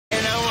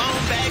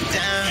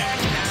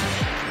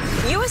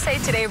USA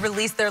Today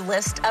released their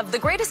list of the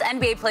greatest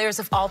NBA players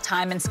of all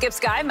time, and Skip's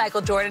guy,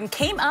 Michael Jordan,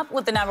 came up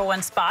with the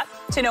 #1 spot.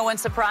 To no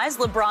one's surprise,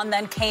 LeBron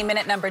then came in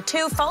at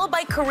 #2, followed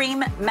by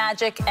Kareem,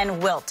 Magic,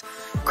 and Wilt.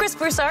 Chris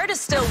Broussard is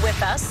still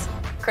with us.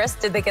 Chris,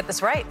 did they get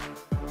this right?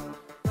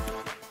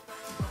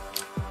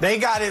 They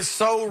got it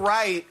so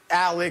right,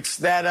 Alex,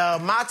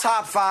 that my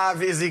top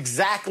 5 is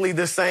exactly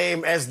the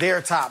same as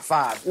their top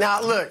 5.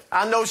 Now, look,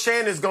 I know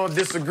Shannon's going to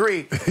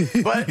disagree,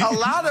 but a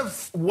lot of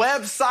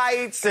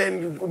websites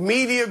and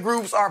media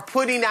groups are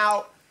putting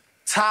out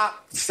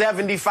top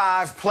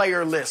 75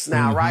 player lists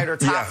now, right? Or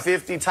top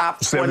 50,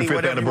 top 20, 75th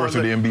whatever.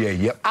 anniversary of the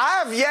NBA, yep.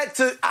 I've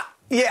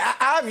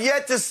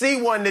yet to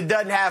see one that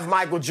doesn't have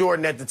Michael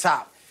Jordan at the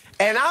top.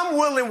 And I'm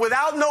willing,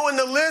 without knowing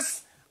the list,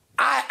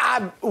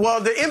 well,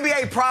 the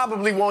NBA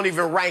probably won't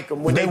even rank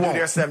them when they do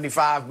their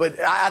 75, but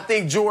I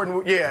think Jordan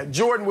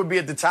would be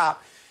at the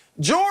top.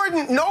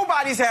 Jordan,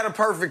 nobody's had a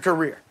perfect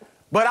career,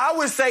 but I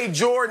would say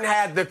Jordan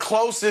had the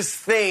closest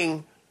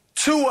thing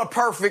to a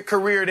perfect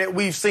career that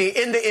we've seen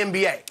in the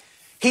NBA.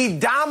 He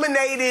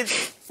dominated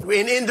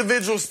in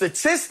individual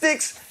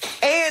statistics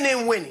and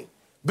in winning.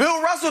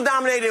 Bill Russell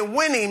dominated in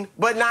winning,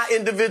 but not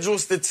individual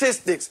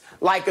statistics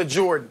like a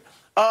Jordan.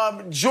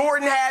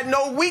 Jordan had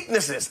no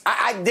weaknesses.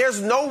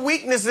 There's no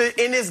weaknesses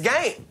in his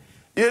game,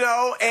 you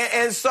know?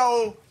 And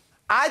so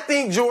I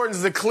think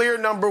Jordan's the clear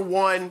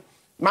 #1.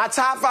 My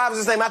top 5 is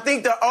the same. I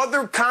think the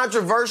other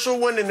controversial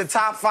one in the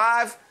top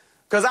 5,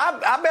 because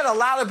I bet a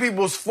lot of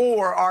people's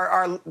 4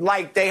 are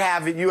like they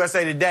have at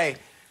USA Today,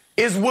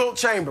 is Wilt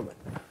Chamberlain.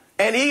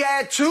 And he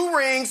had 2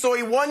 rings, so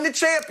he won the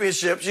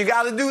championships. You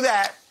got to do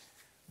that.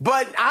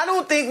 But I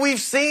don't think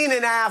we've seen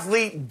an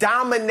athlete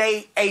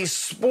dominate a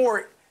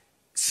sport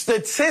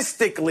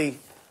statistically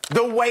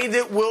the way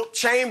that Wilt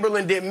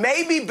Chamberlain did.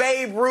 Maybe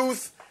Babe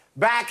Ruth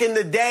back in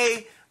the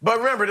day, but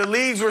remember, the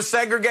leagues were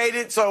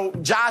segregated, so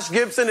Josh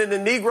Gibson in the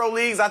Negro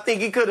leagues, I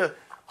think he could have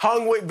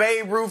hung with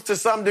Babe Ruth to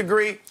some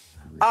degree,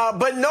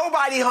 but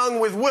nobody hung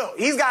with Wilt.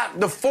 He's got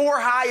the 4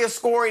 highest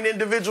scoring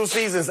individual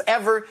seasons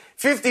ever,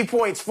 50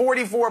 points,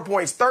 44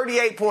 points,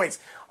 38 points,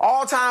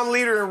 all-time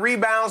leader in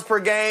rebounds per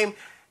game.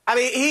 I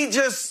mean,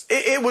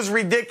 it was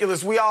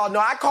ridiculous. We all know.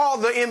 I call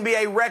the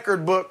NBA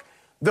record book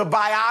the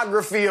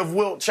biography of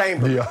Wilt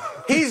Chamberlain. Yeah.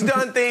 He's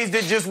done things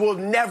that just will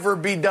never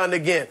be done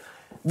again.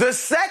 The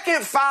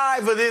second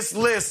 5 of this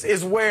list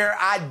is where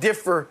I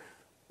differ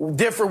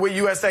with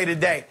USA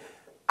Today.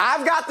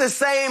 I've got the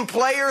same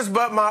players,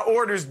 but my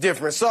order's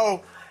different.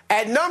 So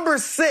at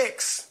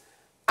 #6,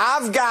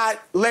 I've got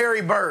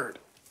Larry Bird.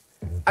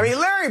 I mean,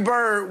 Larry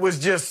Bird was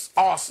just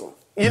awesome.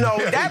 You know,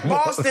 that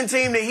Boston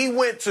team that he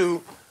went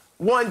to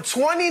won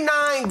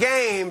 29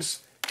 games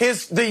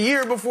the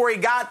year before he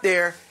got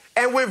there.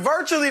 And with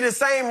virtually the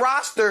same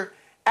roster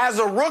as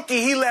a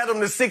rookie, he led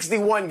them to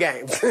 61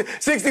 games,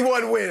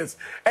 61 wins.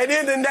 And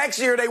then the next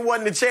year, they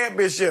won the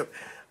championship.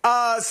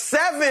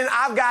 7,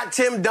 I've got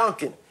Tim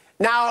Duncan.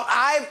 Now,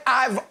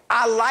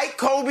 I like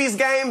Kobe's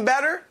game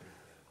better.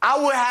 I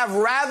would have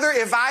rather,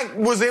 if I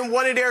was in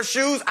one of their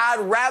shoes, I'd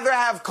rather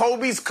have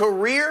Kobe's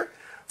career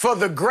for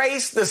the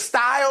grace, the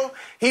style.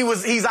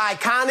 He's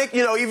iconic,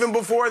 you know, even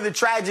before the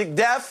tragic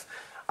death.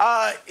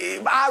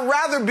 I'd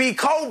rather be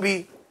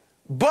Kobe,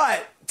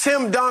 but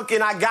Tim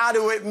Duncan, I got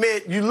to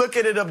admit, you look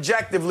at it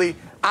objectively,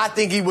 I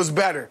think he was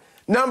better.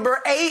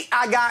 #8,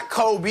 I got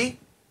Kobe.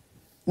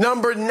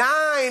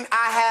 #9,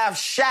 I have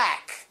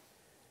Shaq.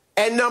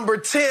 And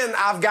 #10,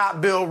 I've got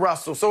Bill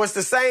Russell. So it's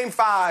the same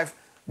 5,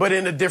 but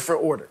in a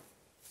different order.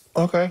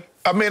 Okay.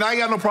 I mean, I ain't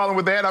got no problem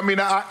with that. I mean,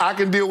 I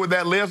can deal with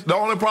that list. The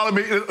only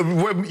problem is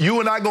when you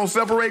and I going to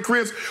separate,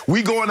 Chris,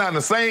 we going down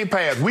the same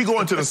path. We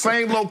going to the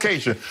same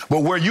location.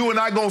 But where you and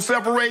I going to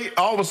separate,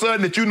 all of a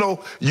sudden that you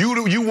know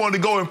you want to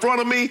go in front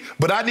of me,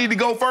 but I need to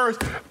go first,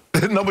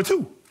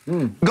 #2.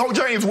 Go,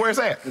 James, where's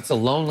that? It's a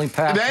lonely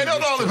path. They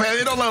don't lonely path.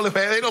 They don't lonely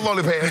path. They don't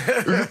lonely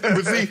path.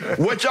 But see,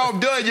 what y'all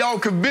done, y'all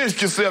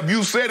convinced yourself.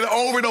 You said it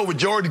over and over.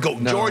 Jordan, go.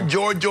 No.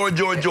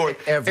 Jordan.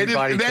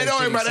 Everybody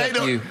thinks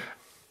except you.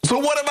 So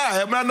what am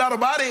I? Am I not a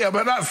body? Am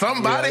I not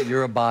somebody? Yeah,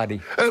 you're a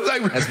body.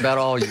 That's about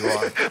all you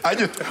are.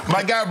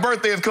 My guy's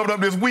birthday is coming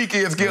up this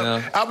weekend, Skip.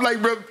 Yeah. I'm like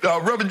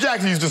Reverend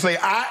Jackson used to say,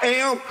 I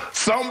am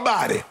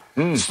somebody.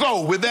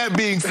 So with that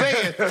being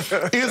said,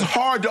 it's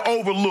hard to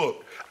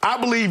overlook. I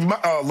believe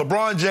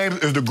LeBron James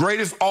is the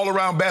greatest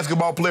all-around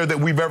basketball player that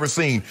we've ever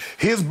seen.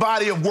 His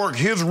body of work,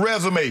 his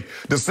resume,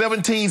 the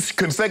 17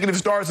 consecutive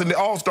starts in the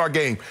All-Star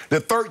game, the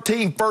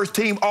 13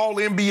 first-team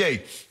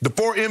All-NBA, the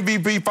 4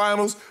 MVP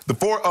finals, the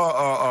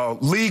 4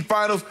 league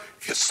finals,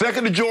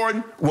 second to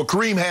Jordan. Well,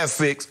 Kareem has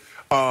 6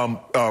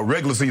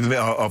 regular season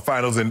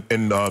finals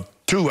and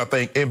 2, I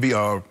think,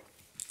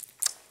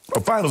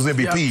 finals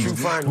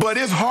MVPs. Yeah, but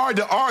it's hard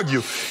to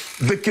argue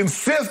the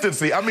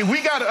consistency. I mean,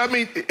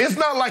 it's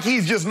not like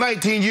he's just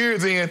 19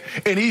 years in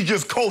and he's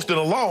just coasting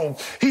along.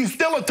 He's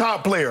still a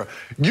top player.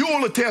 You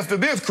will attest to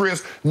this,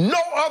 Chris. No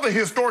other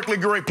historically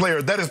great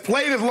player that has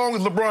played as long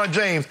as LeBron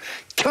James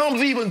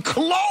comes even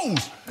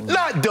close.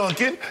 Not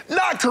Duncan,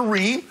 not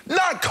Kareem,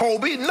 not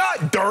Kobe,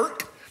 not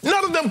Dirk.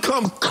 None of them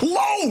come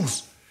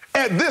close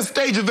at this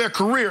stage of their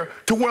career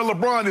to where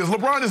LeBron is.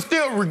 LeBron is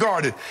still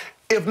regarded,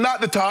 if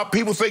not the top.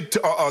 People say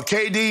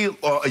KD,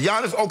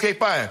 Giannis, okay,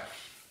 fine.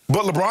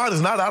 But LeBron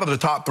is not out of the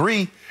top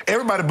 3.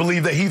 Everybody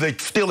believes that he's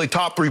still a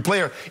top 3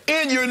 player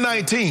in year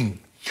 19.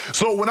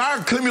 So when I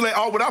accumulate,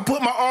 when I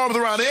put my arms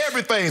around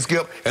everything,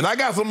 Skip, and I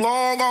got some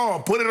long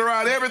arms, put it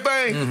around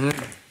everything,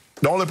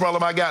 the only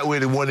problem I got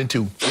with it 1 and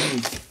 2.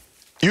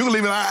 You can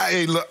leave it.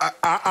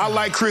 I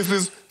like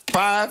Chris's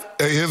 5,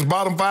 his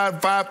bottom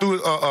 5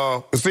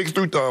 through 6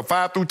 through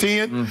 5 through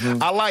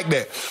 10. I like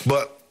that.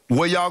 But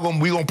where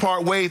we gonna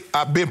part ways?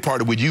 I've been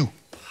parted with you.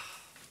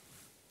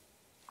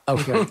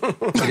 Okay.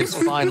 It's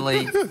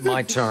finally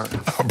my turn.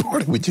 I'm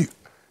parted with you.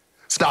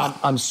 Stop.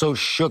 I'm so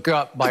shook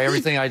up by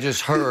everything I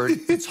just heard,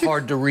 it's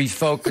hard to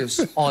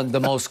refocus on the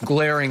most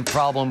glaring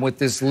problem with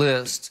this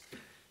list.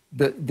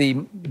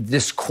 The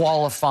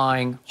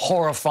disqualifying,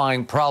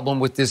 horrifying problem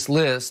with this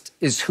list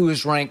is who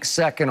is ranked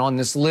second on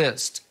this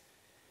list.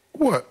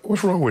 What?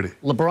 What's wrong with it?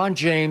 LeBron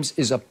James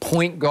is a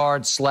point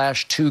guard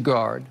 / 2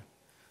 guard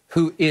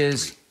who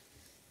is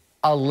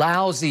a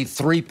lousy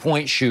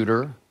 3-point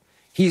shooter.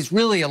 He's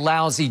really a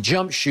lousy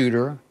jump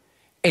shooter,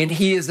 and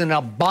he is an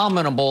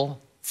abominable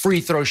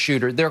free throw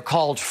shooter. They're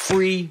called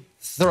free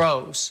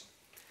throws.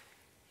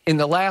 In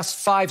the last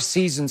 5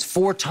 seasons,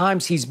 4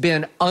 times he's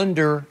been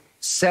under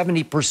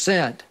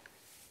 70%.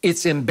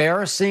 It's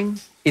embarrassing.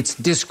 It's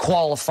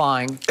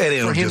disqualifying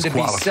for him to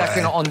be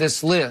second on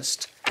this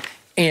list.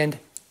 And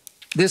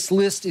this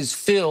list is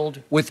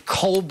filled with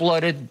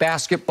cold-blooded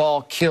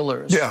basketball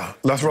killers. Yeah,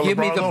 that's right. Give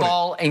me the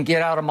ball and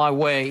get out of my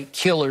way.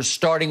 Killers,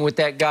 starting with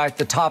that guy at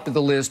the top of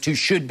the list who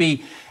should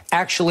be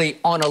actually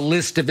on a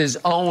list of his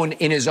own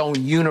in his own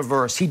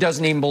universe. He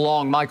doesn't even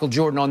belong, Michael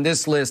Jordan, on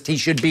this list. He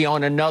should be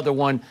on another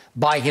one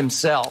by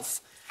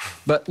himself.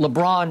 But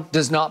LeBron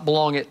does not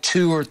belong at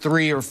 2 or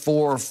 3 or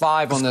 4 or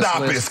 5 on this list.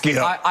 Stop it,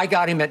 Skip. I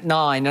got him at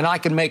 9, and I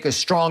can make a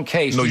strong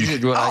case. No, you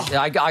should.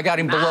 I got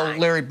him below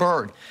Larry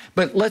Bird.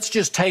 But let's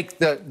just take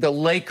the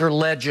Laker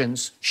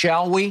legends,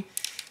 shall we?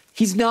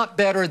 He's not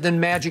better than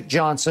Magic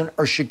Johnson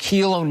or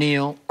Shaquille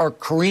O'Neal or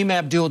Kareem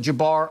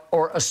Abdul-Jabbar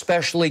or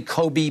especially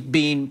Kobe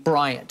Bean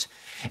Bryant.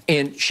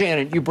 And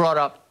Shannon, you brought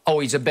up, oh,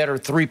 he's a better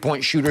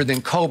 3-point shooter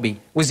than Kobe.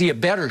 Was he a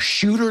better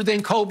shooter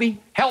than Kobe?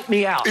 Help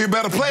me out. He's a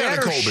better player than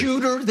Kobe. Better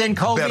shooter than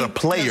Kobe? Better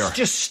player. Let's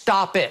just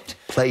stop it.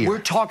 Player. We're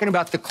talking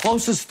about the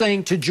closest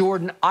thing to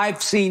Jordan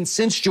I've seen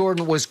since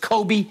Jordan was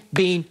Kobe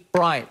Bean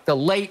Bryant, the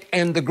late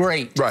and the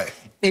great. Right.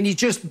 And he's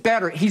just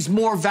better. He's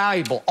more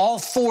valuable. All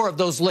 4 of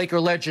those Laker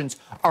legends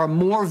are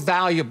more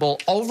valuable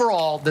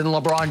overall than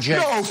LeBron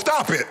James. No,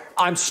 stop it.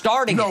 I'm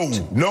starting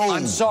it. No,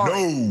 I'm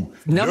sorry.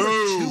 Number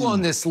 2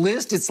 on this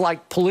list, it's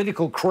like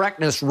political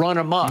correctness run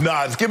amok.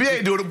 Nah, Skip, you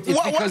ain't doing it.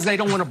 It's because they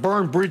don't want to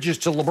burn bridges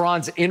to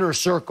LeBron's inner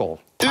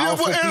circle. Inner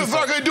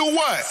circle do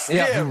what?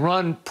 Yeah, who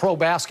run pro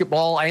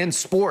basketball and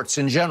sports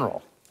in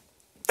general.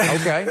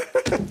 Okay.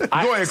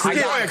 Go ahead,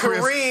 Chris.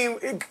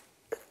 Kareem.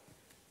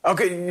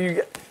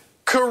 Okay,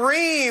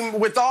 Kareem,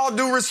 with all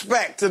due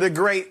respect to the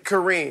great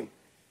Kareem,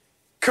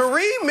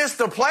 Kareem missed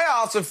the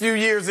playoffs a few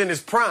years in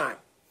his prime,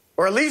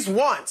 or at least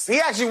once. He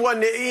actually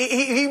wasn't.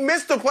 He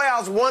missed the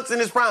playoffs once in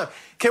his prime.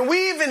 Can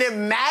we even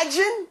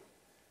imagine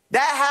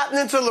that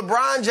happening to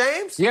LeBron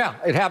James? Yeah,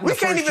 it happened. We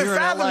can't even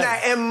fathom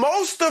that. And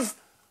most of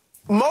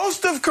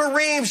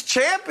Kareem's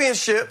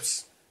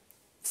championships,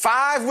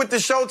 5 with the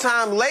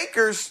Showtime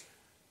Lakers,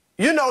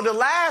 you know, the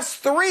last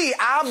 3,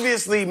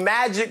 obviously,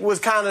 Magic was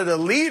kind of the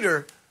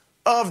leader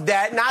of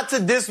that. Not to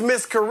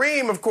dismiss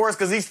Kareem, of course,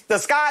 because the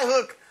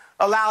skyhook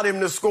allowed him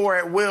to score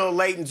at will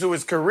late into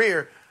his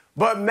career.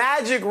 But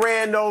Magic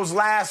ran those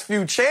last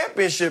few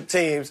championship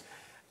teams.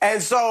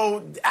 And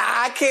so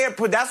I can't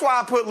that's why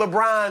I put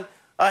LeBron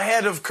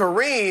ahead of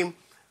Kareem.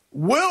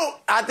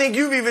 I think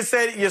you've even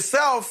said it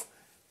yourself,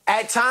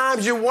 at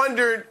times you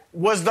wondered,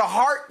 was the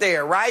heart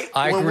there, right?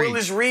 I when agree.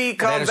 Willis Reed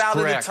comes out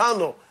of the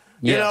tunnel,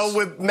 yes. You know,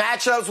 with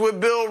matchups with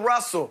Bill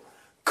Russell.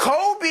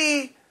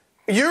 Kobe,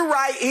 you're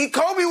right.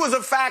 Kobe was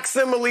a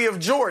facsimile of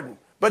Jordan,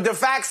 but the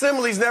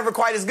facsimile's never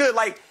quite as good.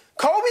 Like,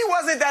 Kobe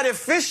wasn't that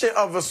efficient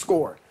of a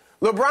scorer.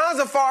 LeBron's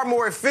a far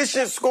more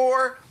efficient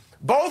scorer.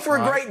 Both were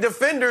great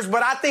defenders,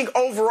 but I think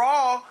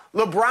overall,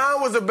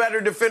 LeBron was a better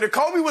defender.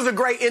 Kobe was a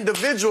great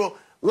individual,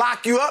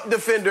 lock-you-up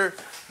defender,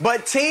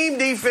 but team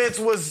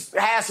defense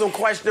had some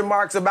question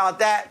marks about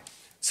that.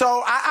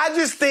 So I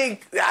just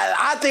think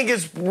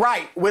it's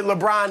right with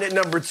LeBron at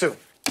number 2.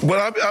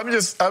 Well, I'm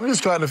just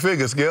trying to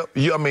figure, Skip.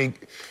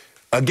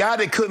 A guy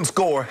that couldn't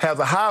score has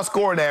a higher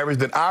scoring average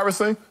than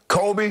Iverson,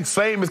 Kobe,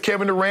 same as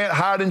Kevin Durant,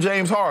 higher than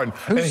James Harden.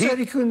 Who said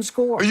he couldn't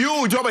score?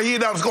 You talking about he's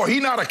not a scorer.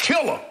 He's not a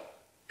killer.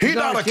 He's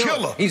not a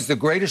killer. He's the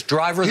greatest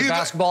driver of the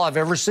basketball I've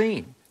ever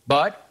seen.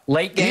 But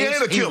late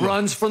games, he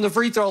runs from the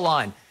free throw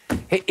line.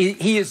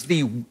 He is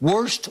the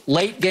worst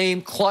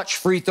late-game clutch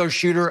free throw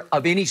shooter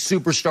of any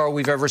superstar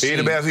we've ever seen. He's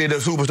the best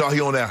superstar. He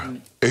on there.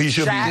 He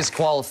should be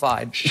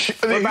disqualified.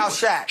 What about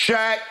Shaq?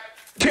 Shaq,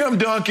 Tim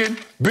Duncan,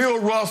 Bill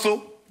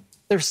Russell.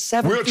 They're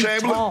 7 feet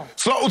tall.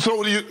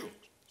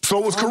 So So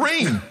was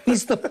Kareem.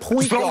 He's the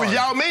point guard. So was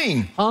Yao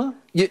Ming. Huh?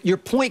 Your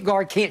point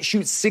guard can't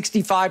shoot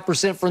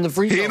 65% from the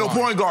free throw He ain't no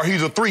point guard.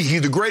 He's a 3.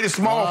 He's the greatest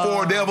small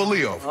forward to ever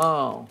live.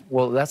 Oh,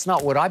 well, that's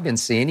not what I've been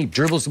seeing. He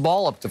dribbles the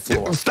ball up the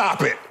floor.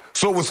 Stop it.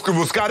 So was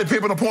Scottie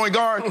Pippen a point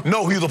guard?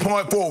 No, he's a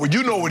point forward.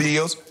 You know what he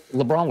is.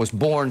 LeBron was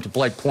born to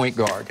play point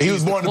guard. He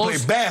was born to play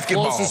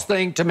basketball. Closest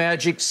thing to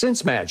Magic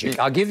since Magic.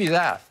 I'll give you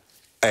that.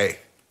 Hey,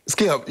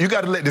 Skip, you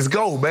got to let this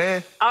go,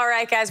 man. All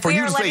right, guys, we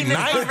are letting this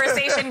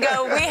conversation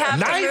go. We have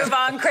to move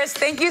on. Chris,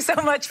 thank you so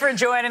much for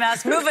joining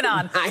us. Moving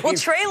on. Will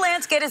Trey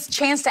Lance get his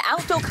chance to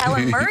outdo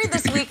Kyler Murray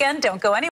this weekend? Don't go anywhere.